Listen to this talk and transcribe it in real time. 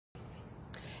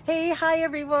Hey, hi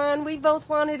everyone. We both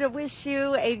wanted to wish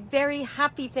you a very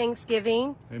happy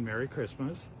Thanksgiving. And Merry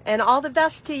Christmas. And all the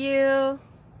best to you.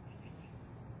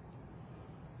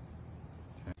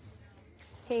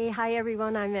 Hey, hi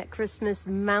everyone. I'm at Christmas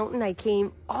Mountain. I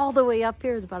came all the way up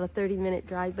here. It's about a 30-minute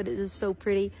drive, but it is so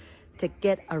pretty to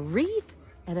get a wreath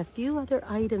and a few other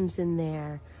items in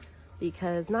there.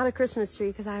 Because not a Christmas tree,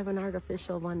 because I have an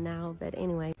artificial one now. But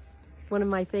anyway, one of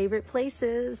my favorite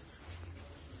places.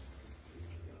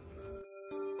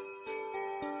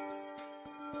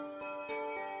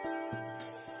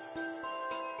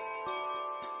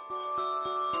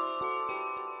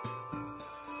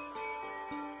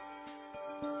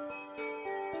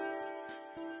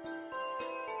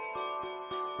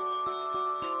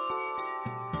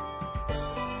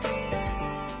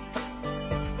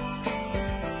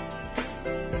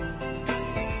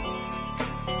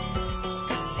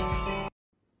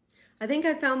 I think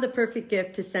I found the perfect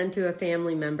gift to send to a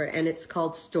family member, and it's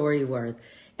called Storyworth.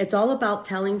 It's all about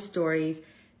telling stories,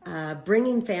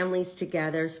 bringing families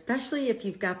together, especially if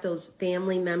you've got those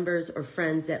family members or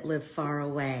friends that live far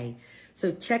away.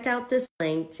 So check out this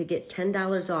link to get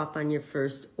 $10 off on your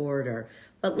first order.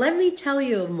 But let me tell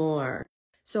you more.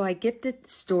 So I gifted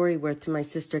Storyworth to my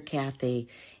sister Kathy,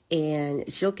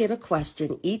 and she'll get a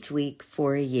question each week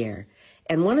for a year.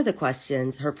 And one of the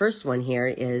questions, her first one here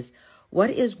is, what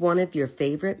is one of your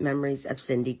favorite memories of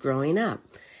Cindy growing up?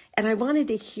 And I wanted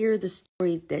to hear the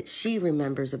stories that she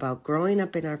remembers about growing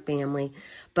up in our family,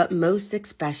 but most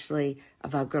especially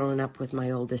about growing up with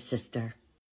my oldest sister.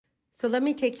 So let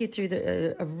me take you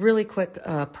through a really quick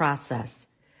process.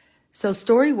 So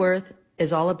Storyworth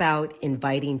is all about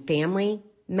inviting family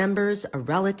members, a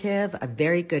relative, a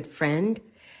very good friend,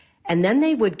 and then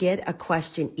they would get a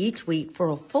question each week for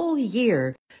a full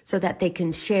year so that they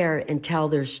can share and tell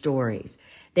their stories.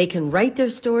 They can write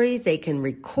their stories, they can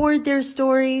record their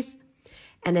stories,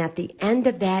 and at the end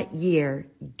of that year,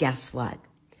 guess what?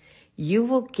 You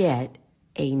will get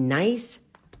a nice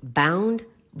bound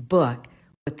book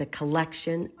with the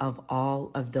collection of all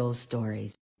of those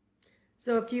stories.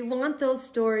 So if you want those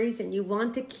stories and you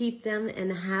want to keep them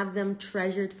and have them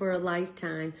treasured for a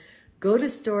lifetime, go to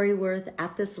Storyworth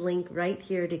at this link right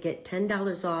here to get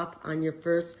 $10 off on your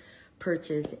first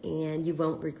purchase, and you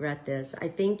won't regret this. I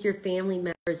think your family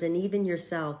members and even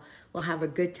yourself will have a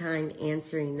good time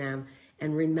answering them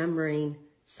and remembering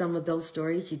some of those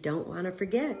stories you don't want to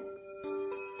forget.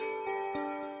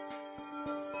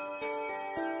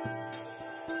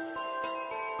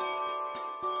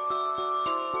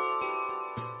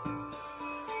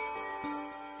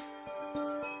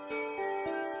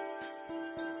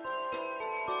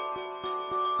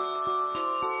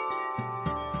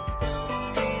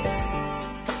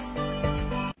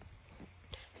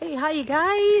 Hey, hi you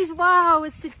guys. Wow,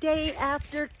 it's the day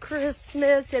after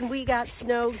Christmas and we got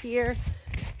snow here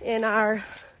in our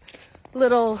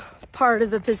little part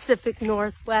of the Pacific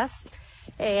Northwest.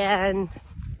 And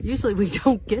usually we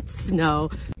don't get snow,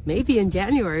 maybe in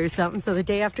January or something. So the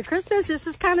day after Christmas, this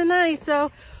is kind of nice.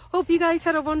 So hope you guys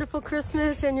had a wonderful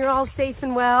Christmas and you're all safe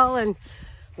and well. And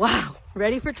wow,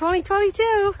 ready for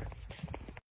 2022.